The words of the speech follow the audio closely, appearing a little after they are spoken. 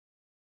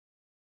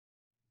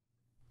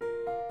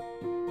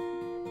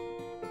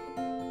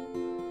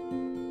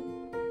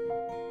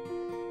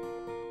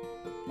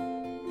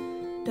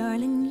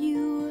darling,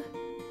 you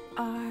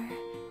are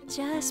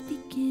just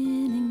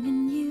beginning,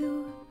 and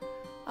you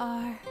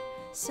are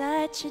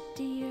such a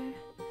dear.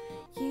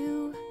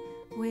 You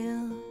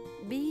will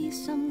be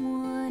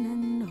someone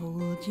and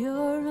hold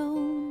your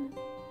own.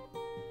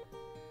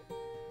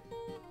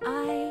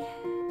 I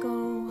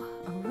go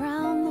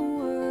around the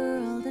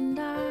world and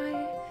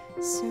I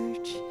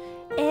search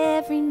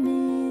every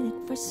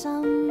minute for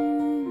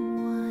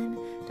someone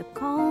to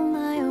call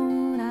my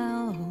own.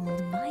 I'll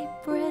hold my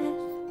breath.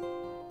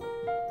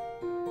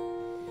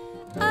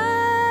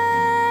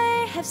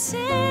 I have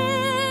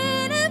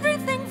seen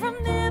everything from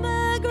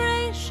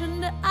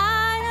immigration to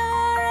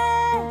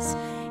IRS.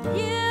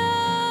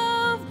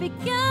 You've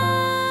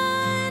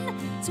begun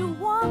to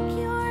walk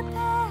your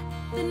path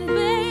in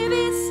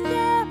baby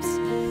steps.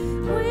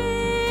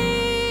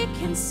 We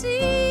can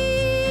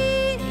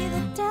see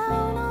that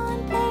down on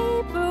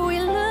paper we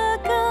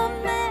look a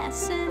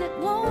mess, and it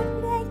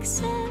won't make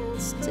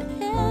sense to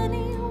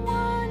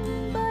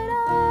anyone but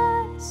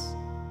us.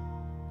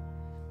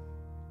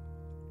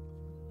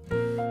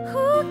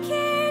 Who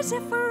cares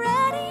if we're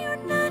ready or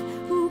not?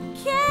 Who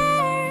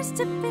cares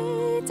to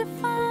be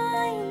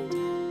defined?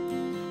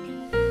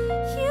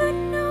 You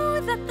know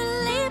that the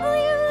label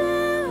you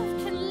love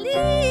can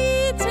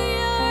lead to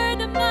your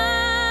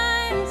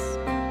demise.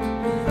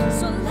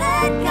 So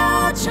let go,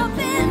 jump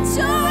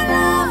into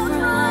love,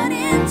 run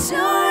into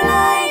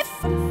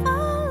life, and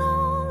fall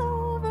all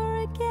over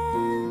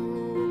again.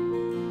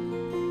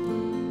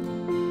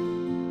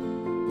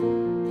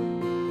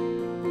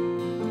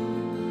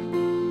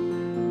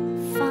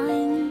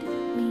 Find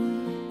me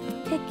a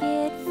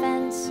picket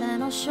fence and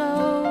I'll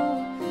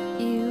show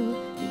you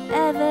the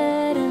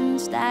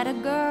evidence that a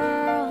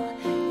girl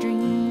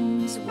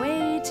dreams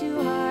way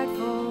too hard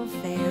for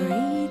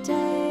fairy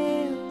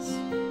tales.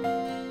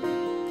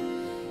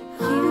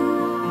 You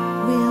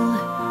will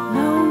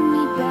know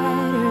me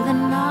better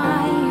than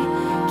I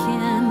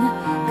can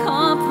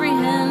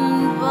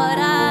comprehend, but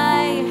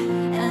I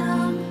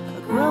am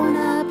a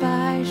grown-up,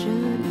 I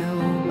should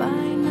know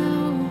by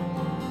now.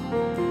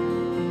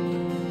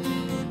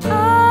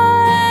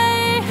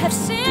 I have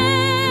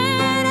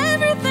seen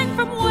everything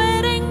from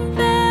wedding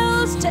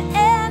bells to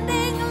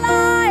ending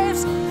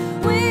lives.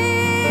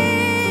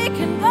 We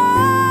can go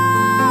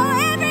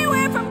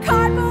everywhere from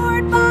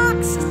cardboard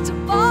boxes to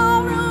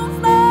ballroom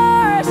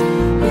floors.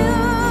 You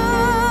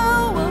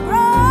will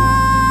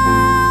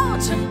grow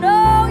to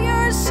know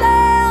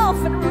yourself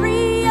and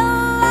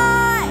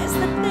realize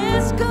that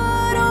this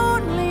could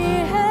only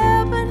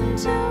happen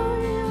to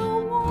you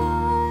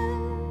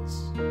once.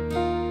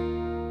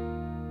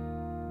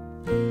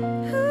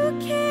 Who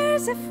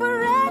cares if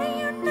we're